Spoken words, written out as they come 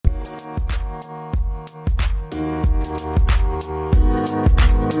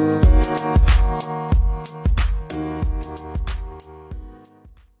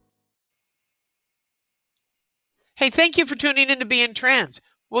Hey, thank you for tuning in to Being Trans.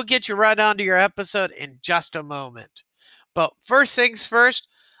 We'll get you right on to your episode in just a moment. But first things first,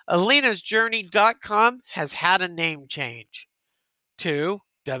 alenasjourney.com has had a name change to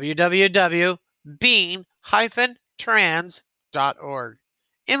www.being-trans.org,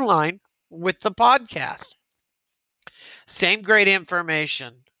 in line with the podcast. Same great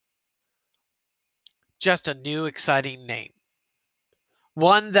information, just a new exciting name.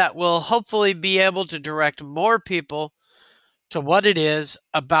 One that will hopefully be able to direct more people to what it is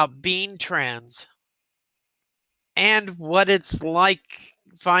about being trans and what it's like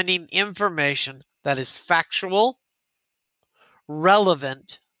finding information that is factual,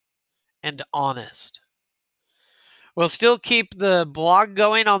 relevant, and honest. We'll still keep the blog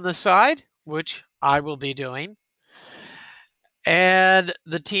going on the side, which I will be doing. And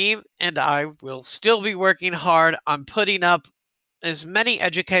the team and I will still be working hard on putting up as many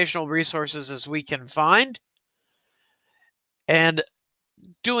educational resources as we can find and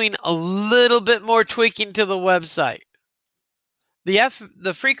doing a little bit more tweaking to the website.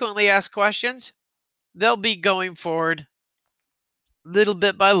 The frequently asked questions, they'll be going forward little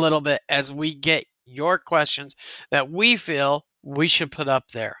bit by little bit as we get your questions that we feel we should put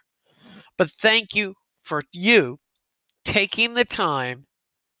up there. But thank you for you taking the time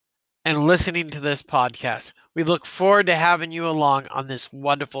and listening to this podcast. We look forward to having you along on this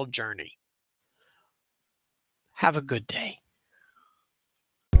wonderful journey. Have a good day.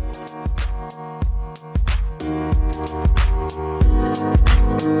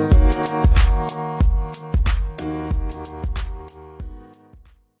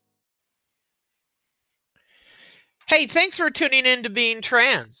 Hey, thanks for tuning in to Being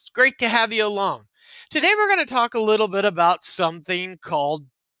Trans. It's great to have you along. Today we're going to talk a little bit about something called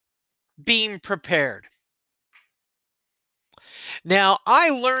being prepared. Now, I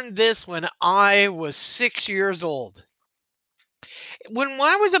learned this when I was 6 years old. When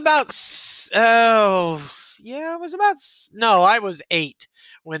I was I was 8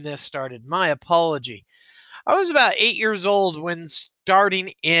 when this started. My apology. I was about 8 years old when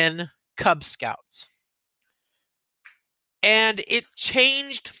starting in Cub Scouts. And it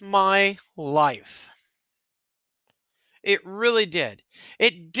changed my life. It really did.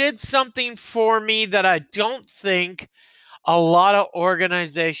 It did something for me that I don't think a lot of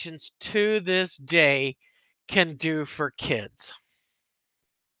organizations to this day can do for kids.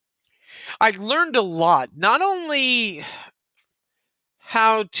 I learned a lot, not only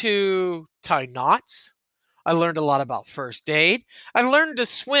how to tie knots, I learned a lot about first aid. I learned to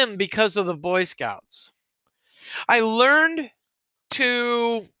swim because of the Boy Scouts. I learned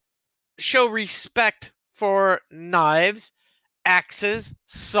to show respect for knives, axes,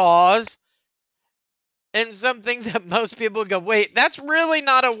 saws, and some things that most people go, wait, that's really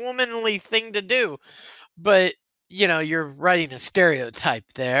not a womanly thing to do. But, you're writing a stereotype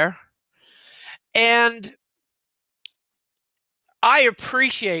there. And I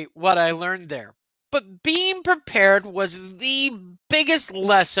appreciate what I learned there. But being prepared was the biggest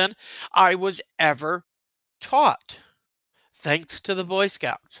lesson I was ever taught, thanks to the Boy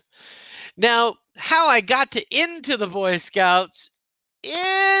Scouts. Now, how I got into the Boy Scouts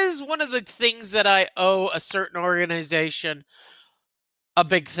is one of the things that I owe a certain organization a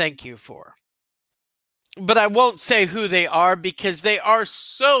big thank you for. But I won't say who they are because they are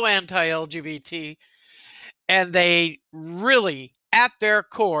so anti-LGBT and they really, at their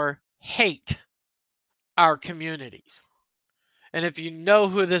core, hate our communities. And if you know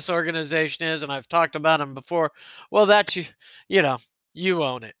who this organization is, and I've talked about them before, well, that's, you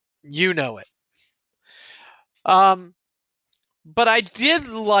own it. You know it. But I did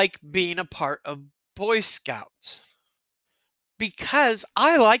like being a part of Boy Scouts because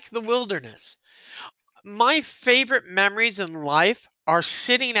I like the wilderness. My favorite memories in life are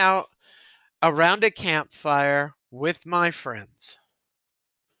sitting out around a campfire with my friends.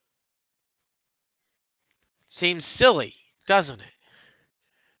 Seems silly, doesn't it?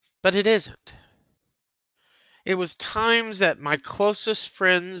 But it isn't. It was times that my closest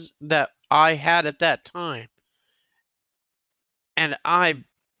friends that I had at that time and I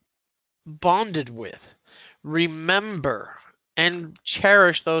bonded with, remember, and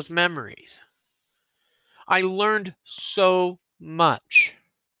cherish those memories. I learned so much.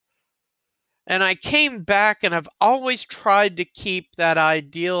 And I came back and I've always tried to keep that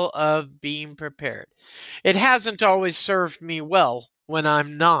ideal of being prepared. It hasn't always served me well when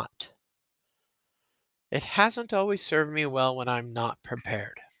I'm not. It hasn't always served me well when I'm not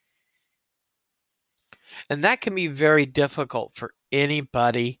prepared. And that can be very difficult for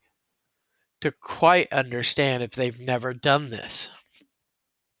anybody to quite understand if they've never done this.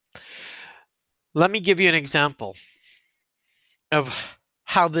 Let me give you an example. of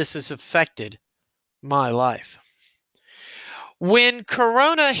how this has affected my life. When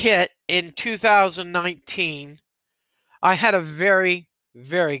Corona hit in 2019, I had a very,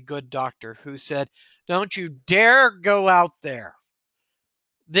 very good doctor who said, "Don't you dare go out there.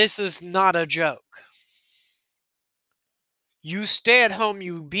 This is not a joke. You stay at home,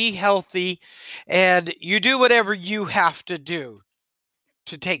 you be healthy, and you do whatever you have to do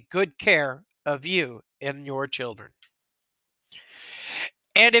to take good care of you and your children."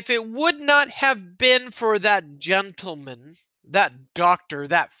 And if it would not have been for that gentleman, that doctor,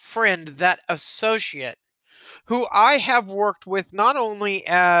 that friend, that associate, who I have worked with not only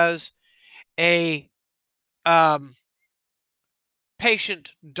as a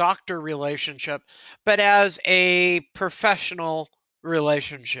patient doctor relationship, but as a professional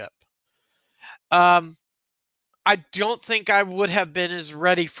relationship, um, I don't think I would have been as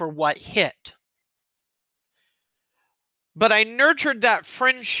ready for what hit. But I nurtured that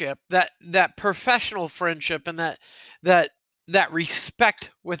friendship, that professional friendship, and that that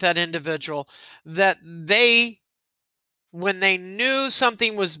respect with that individual, that they, when they knew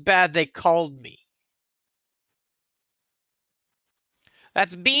something was bad, they called me.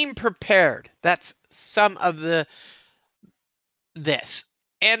 That's being prepared. That's some of this.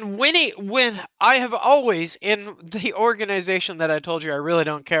 And when I have always, in the organization that I told you I really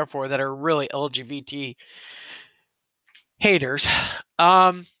don't care for, that are really LGBT haters,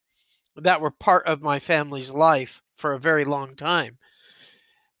 that were part of my family's life for a very long time,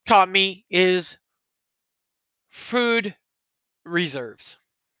 taught me is food reserves.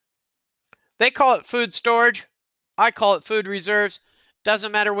 They call it food storage. I call it food reserves.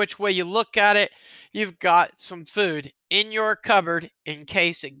 Doesn't matter which way you look at it, you've got some food in your cupboard in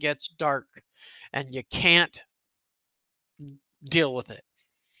case it gets dark and you can't deal with it,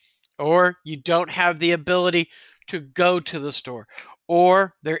 or you don't have the ability to go to the store,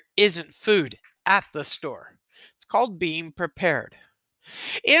 or there isn't food at the store. It's called being prepared.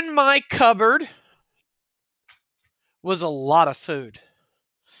 In my cupboard was a lot of food.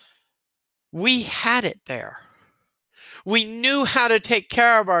 We had it there. We knew how to take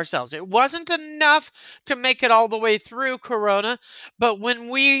care of ourselves. It wasn't enough to make it all the way through Corona, but when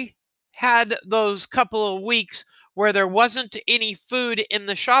we had those couple of weeks where there wasn't any food in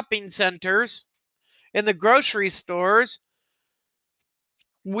the shopping centers, in the grocery stores,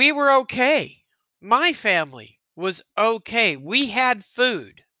 we were okay. My family was okay. We had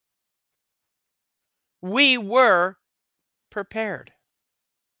food. We were prepared.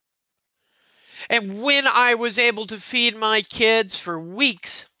 And when I was able to feed my kids for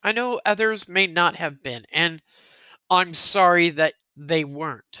weeks, I know others may not have been, and I'm sorry that they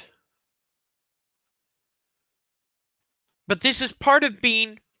weren't. But this is part of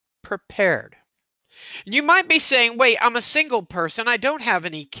being prepared. You might be saying, wait, I'm a single person. I don't have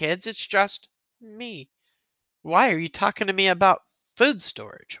any kids. It's just me. Why are you talking to me about food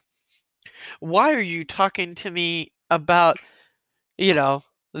storage? Why are you talking to me about, you know,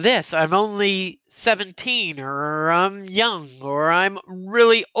 this? I'm only 17, or I'm young, or I'm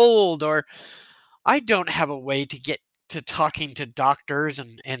really old, or I don't have a way to get to talking to doctors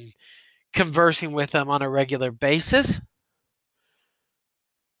and conversing with them on a regular basis.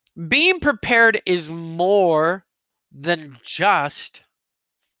 Being prepared is more than just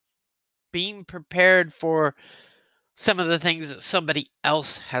being prepared for some of the things that somebody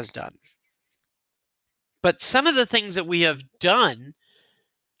else has done. But some of the things that we have done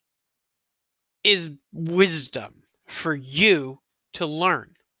is wisdom for you to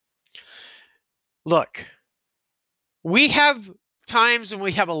learn. Look, we have times when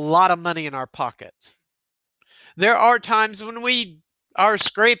we have a lot of money in our pockets. There are times when we are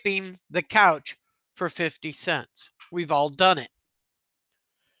scraping the couch for 50 cents. We've all done it.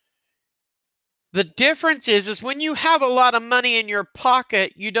 The difference is when you have a lot of money in your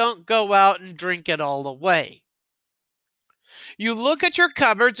pocket, you don't go out and drink it all away. You look at your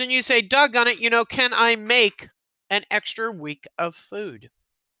cupboards and you say, doggone it, can I make an extra week of food?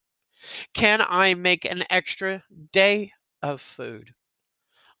 Can I make an extra day of food?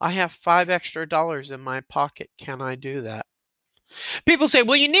 I have $5 extra in my pocket. Can I do that? People say,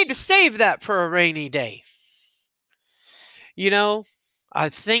 well, you need to save that for a rainy day. I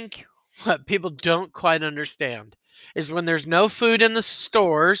think what people don't quite understand is when there's no food in the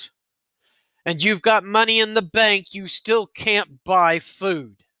stores and you've got money in the bank, you still can't buy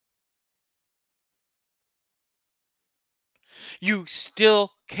food. You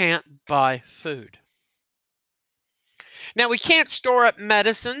still can't buy food. Now, we can't store up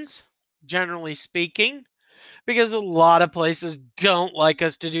medicines, generally speaking, because a lot of places don't like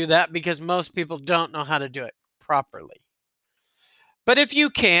us to do that because most people don't know how to do it properly. But if you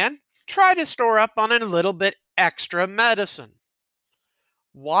can, try to store up on a little bit extra medicine.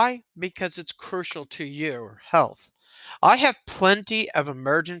 Why? Because it's crucial to your health. I have plenty of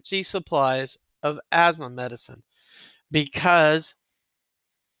emergency supplies of asthma medicine because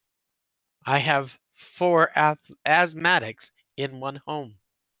I have 4 asthmatics in one home.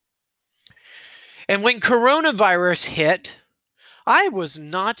 And when coronavirus hit, I was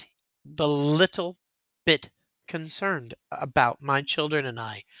not the little bit concerned about my children and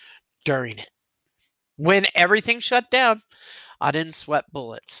I during it. When everything shut down, I didn't sweat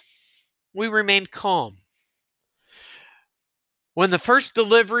bullets. We remained calm. When the first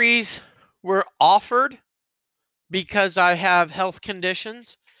deliveries were offered because I have health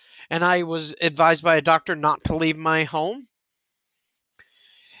conditions and I was advised by a doctor not to leave my home,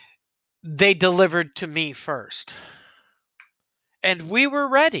 they delivered to me first. And we were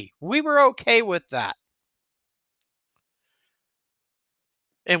ready. We were okay with that.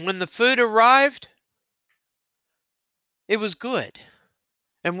 And when the food arrived, it was good.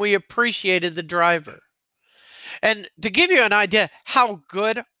 And we appreciated the driver. And to give you an idea how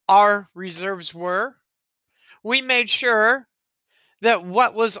good our reserves were, we made sure that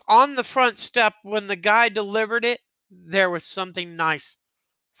what was on the front step when the guy delivered it, there was something nice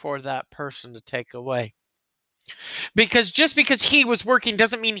for that person to take away. Because just because he was working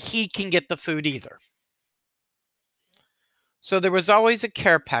doesn't mean he can get the food either. So there was always a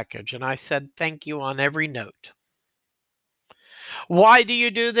care package, and I said thank you on every note. Why do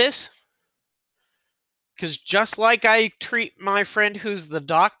you do this? Because just like I treat my friend who's the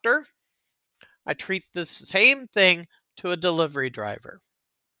doctor, I treat the same thing to a delivery driver.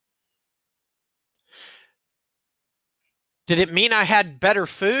 Did it mean I had better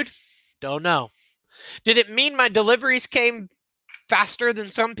food? Don't know. Did it mean my deliveries came faster than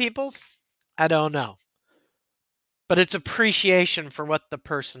some people's? I don't know. But it's appreciation for what the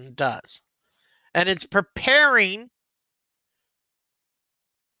person does. And it's preparing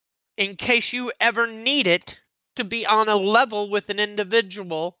in case you ever need it to be on a level with an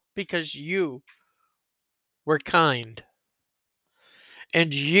individual because you were kind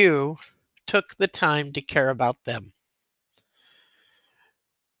and you took the time to care about them.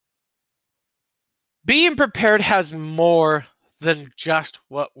 Being prepared has more than just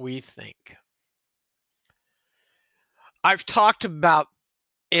what we think. I've talked about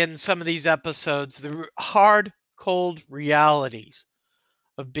in some of these episodes the hard, cold realities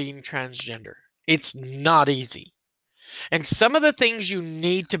of being transgender. It's not easy. And some of the things you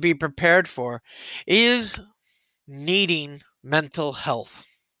need to be prepared for is needing mental health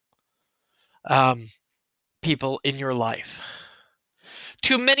people in your life.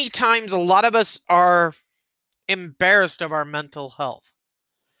 Too many times, a lot of us are embarrassed of our mental health.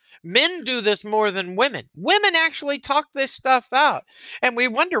 Men do this more than women. Women actually talk this stuff out, and we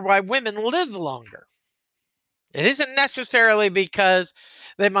wonder why women live longer. It isn't necessarily because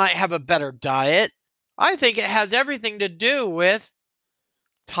they might have a better diet. I think it has everything to do with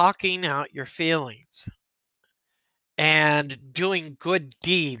talking out your feelings and doing good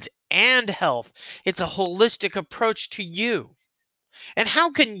deeds and health. It's a holistic approach to you. And how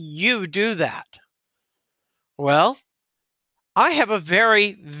can you do that? Well, I have a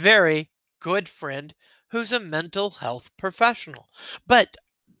very, very good friend who's a mental health professional. But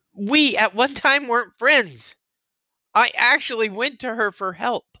we at one time weren't friends. I actually went to her for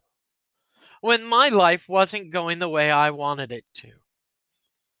help when my life wasn't going the way I wanted it to.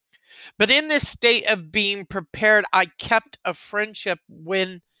 But in this state of being prepared, I kept a friendship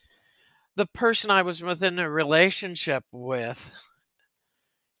when the person I was within a relationship with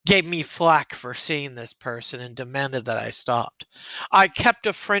gave me flack for seeing this person and demanded that I stopped. I kept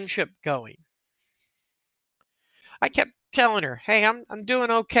a friendship going. I kept telling her, hey, I'm doing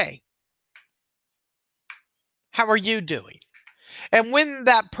okay. How are you doing? And when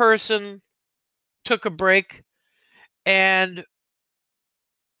that person took a break and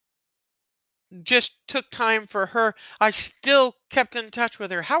just took time for her, I still kept in touch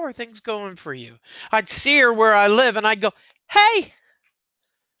with her. How are things going for you? I'd see her where I live and I'd go, hey!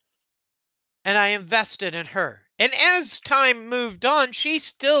 And I invested in her. And as time moved on, she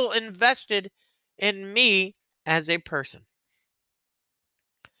still invested in me as a person.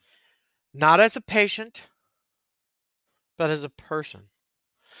 Not as a patient, but as a person.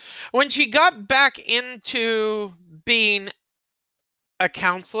 When she got back into being a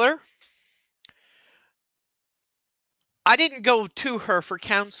counselor, I didn't go to her for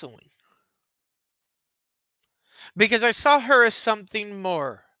counseling because I saw her as something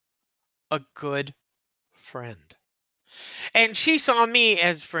more, a good friend. And she saw me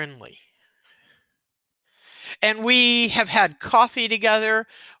as friendly. And we have had coffee together.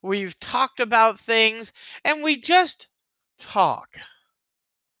 We've talked about things, and we just talk.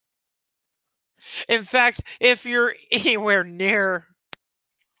 In fact, if you're anywhere near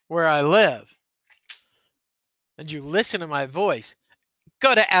where I live and you listen to my voice,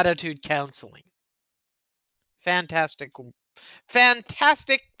 go to Attitude Counseling. Fantastic,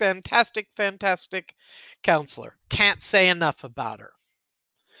 fantastic, fantastic, fantastic counselor. Can't say enough about her.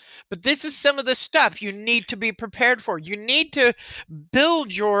 But this is some of the stuff you need to be prepared for. You need to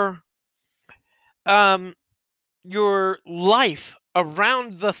build your life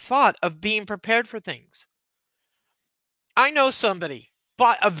around the thought of being prepared for things. I know somebody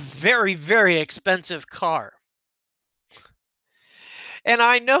bought a very, very expensive car. And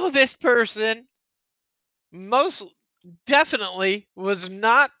I know this person most definitely was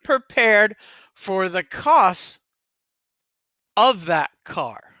not prepared for the costs of that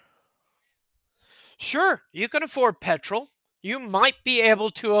car. Sure, you can afford petrol. You might be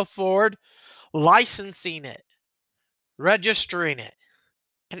able to afford licensing it, registering it,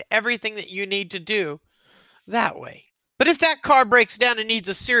 and everything that you need to do that way. But if that car breaks down and needs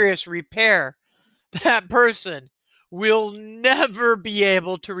a serious repair, that person will never be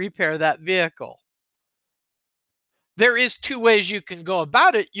able to repair that vehicle. There is two ways you can go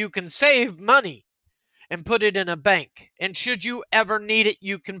about it. You can save money and put it in a bank. And should you ever need it,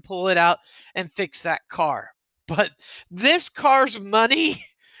 you can pull it out and fix that car. But this car's money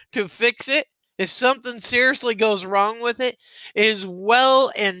to fix it, if something seriously goes wrong with it, is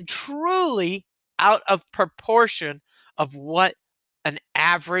well and truly out of proportion of what an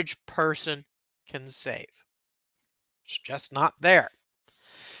average person can save. It's just not there.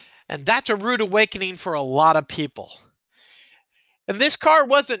 And that's a rude awakening for a lot of people. And this car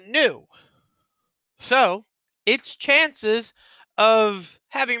wasn't new. So its chances of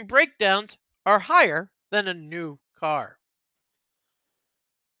having breakdowns are higher than a new car.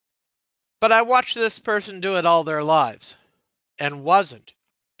 But I watched this person do it all their lives and wasn't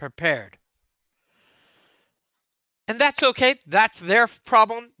prepared. And that's okay. That's their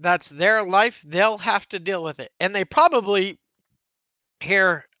problem. That's their life. They'll have to deal with it. And they probably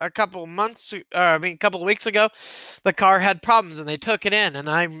here a couple of weeks ago, the car had problems and they took it in, and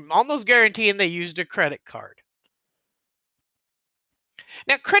I'm almost guaranteeing they used a credit card.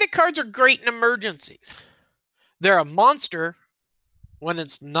 Now, credit cards are great in emergencies. They're a monster when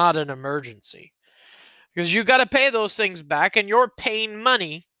it's not an emergency, because you got to pay those things back and you're paying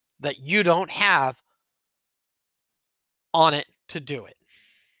money that you don't have on it to do it.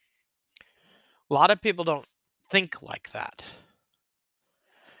 A lot of people don't think like that.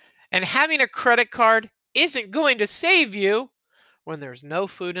 And having a credit card isn't going to save you when there's no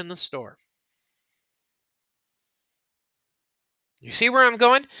food in the store. You see where I'm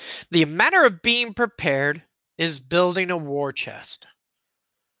going? The matter of being prepared is building a war chest.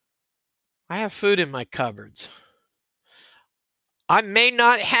 I have food in my cupboards. I may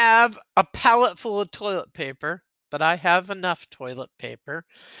not have a pallet full of toilet paper, but I have enough toilet paper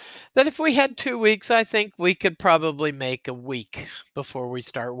that if we had 2 weeks, I think we could probably make a week before we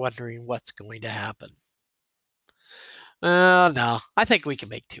start wondering what's going to happen. No, I think we can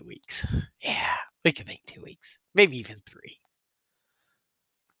make 2 weeks. Yeah, we can make 2 weeks, maybe even 3.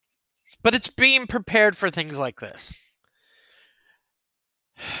 But it's being prepared for things like this.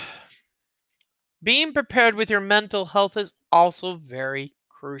 Being prepared with your mental health is also very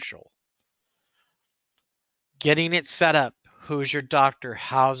crucial. Getting it set up. Who's your doctor?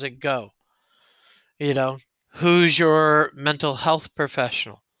 How's it go? Who's your mental health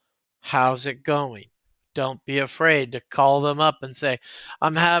professional? How's it going? Don't be afraid to call them up and say,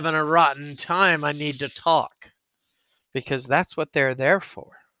 I'm having a rotten time. I need to talk. Because that's what they're there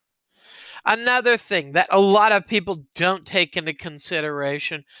for. Another thing that a lot of people don't take into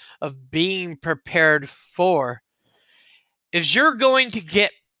consideration of being prepared for is you're going to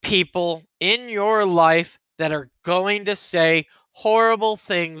get people in your life that are going to say horrible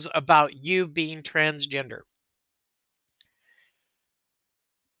things about you being transgender.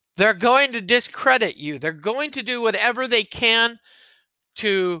 They're going to discredit you. They're going to do whatever they can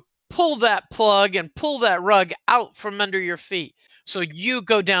to pull that plug and pull that rug out from under your feet so you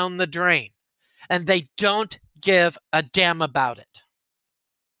go down the drain. And they don't give a damn about it.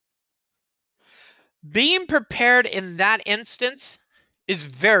 Being prepared in that instance is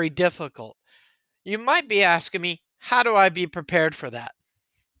very difficult. You might be asking me, how do I be prepared for that?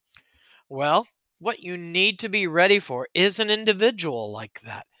 Well, what you need to be ready for is an individual like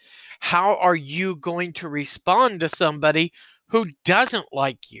that. How are you going to respond to somebody who doesn't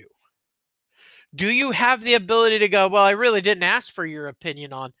like you? Do you have the ability to go, well, I really didn't ask for your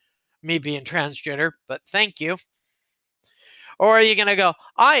opinion on me being transgender, but thank you. Or are you going to go,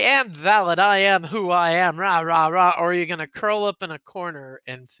 I am valid, I am who I am, rah, rah, rah, or are you going to curl up in a corner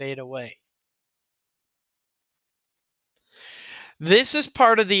and fade away? This is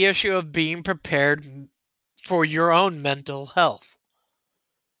part of the issue of being prepared for your own mental health.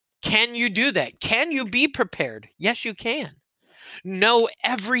 Can you do that? Can you be prepared? Yes, you can. Know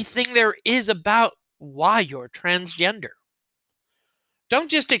everything there is about why you're transgender. Don't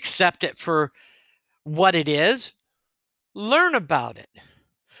just accept it for what it is. Learn about it.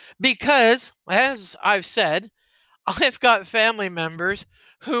 Because, as I've said, I've got family members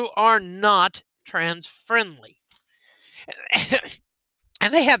who are not trans friendly.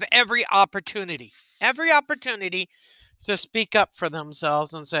 And they have every opportunity to speak up for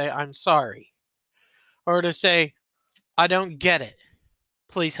themselves and say, I'm sorry. Or to say, I don't get it.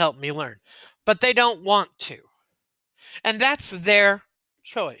 Please help me learn. But they don't want to. And that's their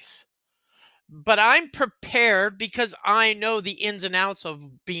choice. But I'm prepared because I know the ins and outs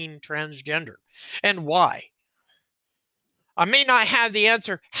of being transgender and why. I may not have the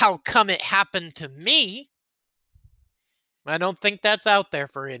answer, how come it happened to me? I don't think that's out there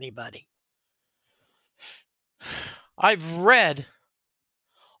for anybody. I've read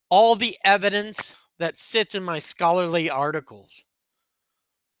all the evidence that sits in my scholarly articles.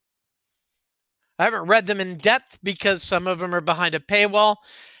 I haven't read them in depth because some of them are behind a paywall,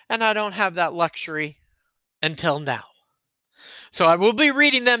 and I don't have that luxury until now. So I will be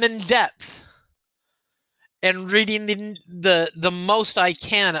reading them in depth and reading the most I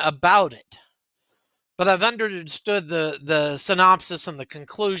can about it. But I've understood the synopsis and the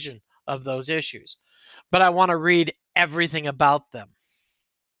conclusion of those issues. But I want to read everything about them.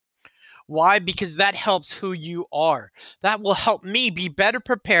 Why? Because that helps who you are. That will help me be better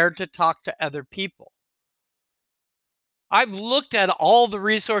prepared to talk to other people. I've looked at all the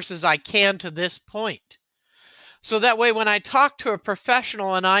resources I can to this point. So that way, when I talk to a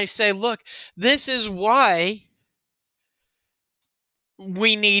professional and I say, look, this is why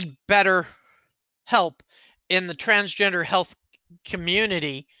we need better help in the transgender health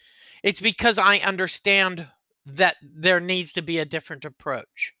community, it's because I understand that there needs to be a different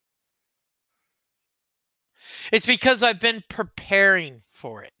approach. It's because I've been preparing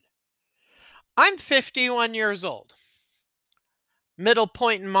for it. I'm 51 years old. Middle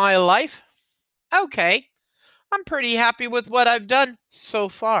point in my life. Okay, I'm pretty happy with what I've done so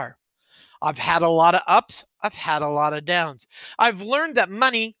far. I've had a lot of ups, I've had a lot of downs. I've learned that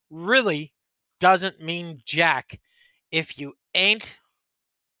money really doesn't mean jack if you ain't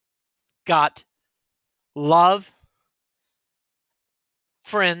got love,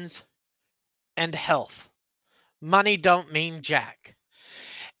 friends, and health. Money don't mean jack.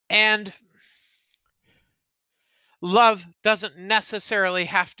 And love doesn't necessarily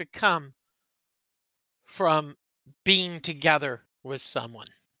have to come from being together with someone.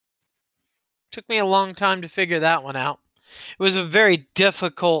 Took me a long time to figure that one out. It was a very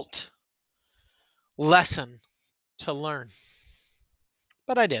difficult lesson to learn,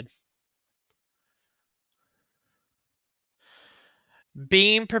 but I did.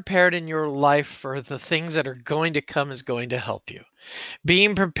 Being prepared in your life for the things that are going to come is going to help you.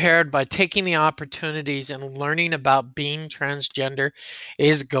 Being prepared by taking the opportunities and learning about being transgender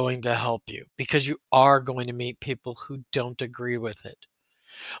is going to help you because you are going to meet people who don't agree with it.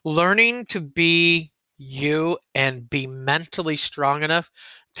 Learning to be you and be mentally strong enough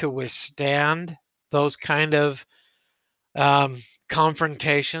to withstand those kind of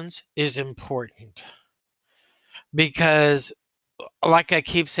confrontations is important because, like I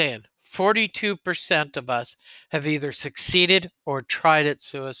keep saying, 42% of us have either succeeded or tried at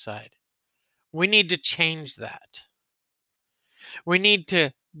suicide. We need to change that. We need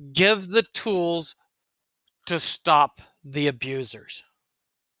to give the tools to stop the abusers.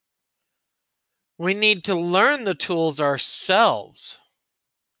 We need to learn the tools ourselves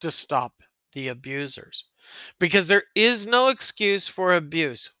to stop the abusers because there is no excuse for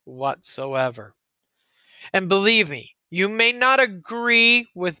abuse whatsoever. And believe me, you may not agree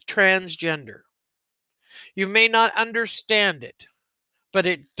with transgender. You may not understand it, but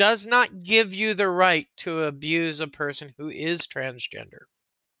it does not give you the right to abuse a person who is transgender.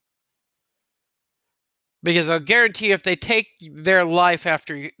 Because I'll guarantee you, if they take their life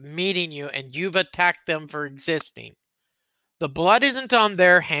after meeting you and you've attacked them for existing, the blood isn't on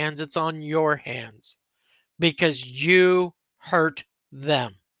their hands, it's on your hands. Because you hurt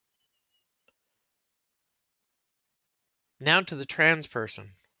them. Now to the trans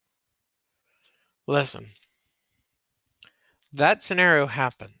person. Listen, that scenario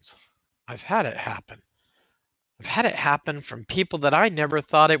happens. I've had it happen. I've had it happen from people that I never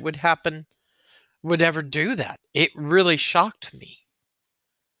thought it would happen, would ever do that. It really shocked me.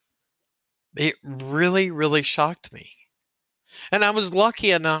 It really, really shocked me. And I was lucky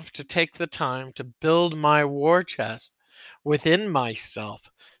enough to take the time to build my war chest within myself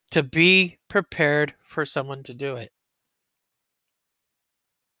to be prepared for someone to do it.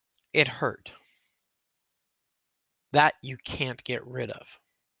 It hurt. That you can't get rid of.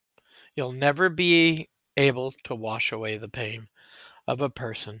 You'll never be able to wash away the pain of a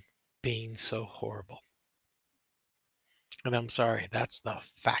person being so horrible. And I'm sorry, that's the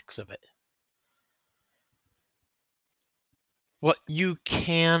facts of it. What you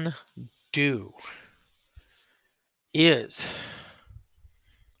can do is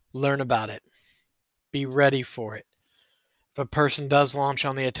learn about it. Be ready for it. If a person does launch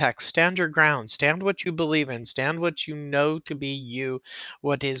on the attack, stand your ground. Stand what you believe in. Stand what you know to be you,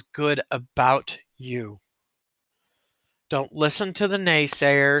 what is good about you. Don't listen to the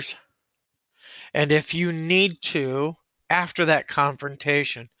naysayers. And if you need to, after that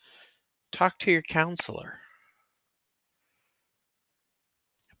confrontation, talk to your counselor.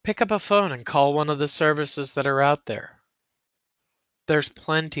 Pick up a phone and call one of the services that are out there. There's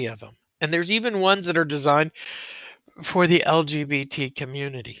plenty of them. And there's even ones that are designed for the LGBT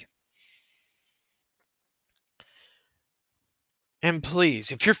community. And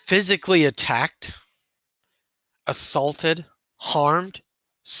please, if you're physically attacked, assaulted, harmed,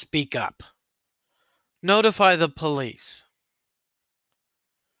 speak up. Notify the police.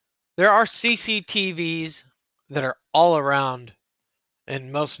 There are CCTVs that are all around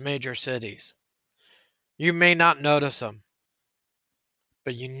in most major cities. You may not notice them,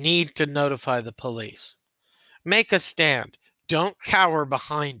 but you need to notify the police. Make a stand. Don't cower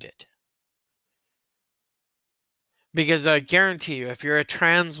behind it. Because I guarantee you, if you're a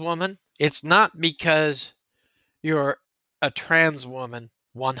trans woman, it's not because you're a trans woman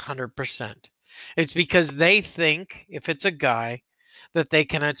 100%. It's because they think, if it's a guy, that they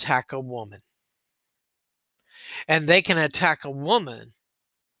can attack a woman. And they can attack a woman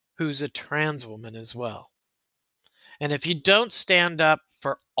who's a trans woman as well. And if you don't stand up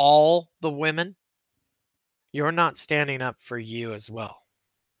for all the women, you're not standing up for you as well.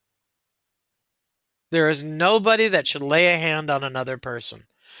 There is nobody that should lay a hand on another person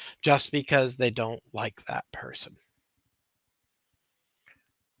just because they don't like that person.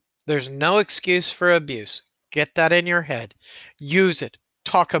 There's no excuse for abuse. Get that in your head. Use it.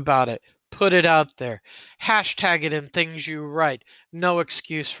 Talk about it. Put it out there. Hashtag it in things you write. No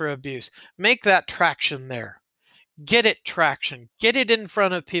excuse for abuse. Make that traction there. Get it traction. Get it in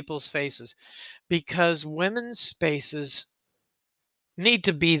front of people's faces, because women's spaces need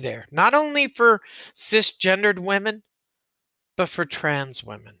to be there, not only for cisgendered women, but for trans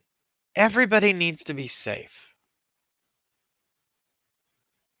women. Everybody needs to be safe.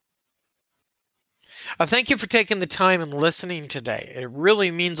 I thank you for taking the time and listening today. It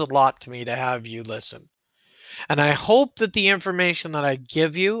really means a lot to me to have you listen. And I hope that the information that I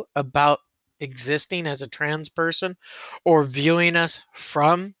give you about existing as a trans person or viewing us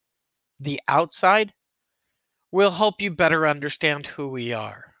from the outside will help you better understand who we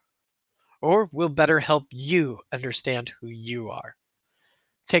are, or will better help you understand who you are.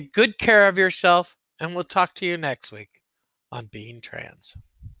 Take good care of yourself, and we'll talk to you next week on Being Trans.